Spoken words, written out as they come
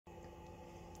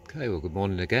Okay, well, good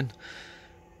morning again.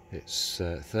 It's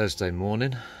Thursday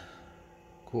morning,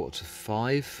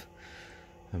 4:45,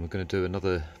 and we're going to do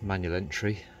another manual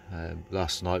entry.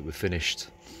 Last night we finished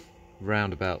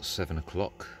round about 7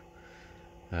 o'clock,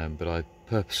 but I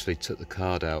purposely took the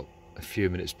card out a few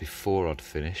minutes before I'd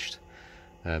finished,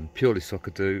 purely so I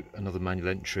could do another manual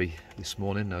entry this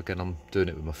morning. Now, again, I'm doing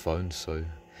it with my phone, so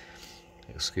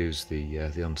excuse the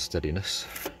unsteadiness.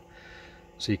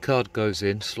 So your card goes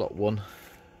in slot 1,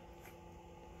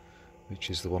 which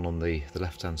is the one on the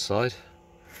left hand side,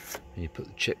 and you put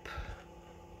the chip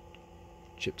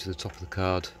to the top of the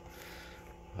card,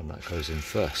 and that goes in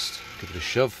first. Give it a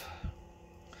shove.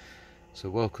 So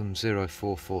welcome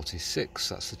 0446,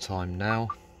 that's the time now.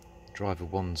 Driver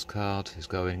 1's card is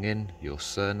going in, your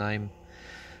surname.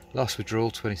 Last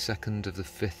withdrawal 22nd of the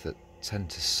 5th at 10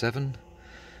 to 7.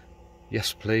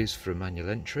 Yes please for a manual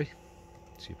entry.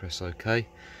 So you press OK.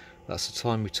 That's the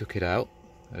time we took it out,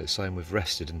 and it's saying we've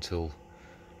rested until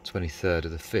 23rd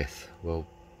of the 5th. Well,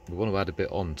 we want to add a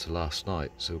bit on to last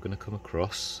night, so we're going to come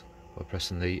across by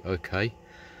pressing the OK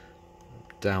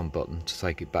down button to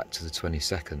take it back to the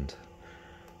 22nd.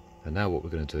 And now what we're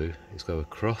going to do is go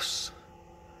across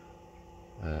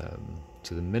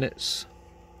to the minutes,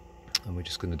 and we're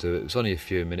just going to do it. It's only a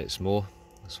few minutes more,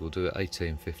 so we'll do it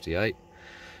 1858.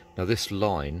 Now this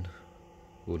line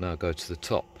will now go to the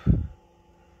top.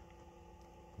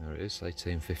 There it is,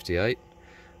 1858.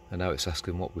 And now it's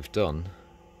asking what we've done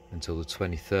until the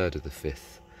 23rd of the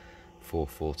 5th,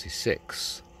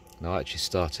 4:46. Now I actually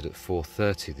started at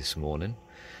 4:30 this morning,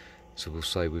 so we'll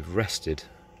say we've rested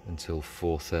until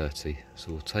 4:30.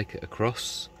 So we'll take it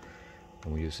across,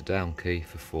 and we'll use the down key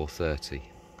for 4:30.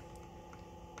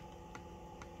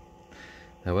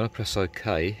 Now when I press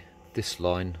OK, this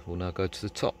line will now go to the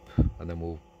top, and then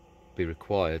we'll be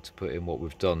required to put in what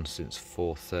we've done since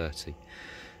 4:30.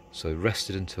 So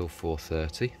rested until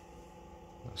 4:30.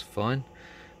 That's fine.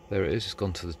 There it is, it's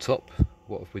gone to the top.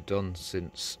 What have we done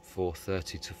since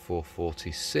 4:30 to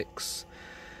 4:46?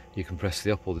 You can press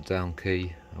the up or the down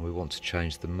key, and we want to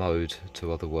change the mode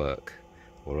to other work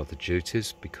or other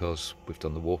duties because we've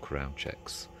done the walk around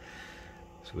checks.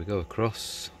 So we go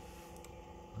across.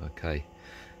 Okay.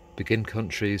 Begin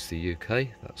country is the UK,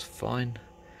 that's fine.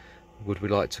 Would we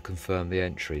like to confirm the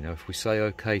entry? Now if we say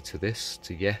OK to this,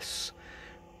 to yes,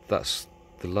 that's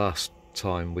the last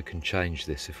time we can change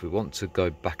this. If we want to go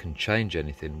back and change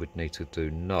anything, we'd need to do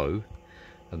no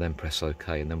and then press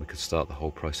OK, and then we could start the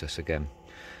whole process again.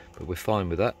 But we're fine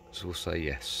with that, so we'll say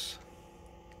yes.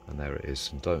 And there it is.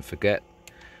 And don't forget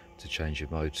to change your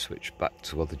mode switch back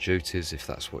to other duties if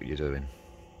that's what you're doing.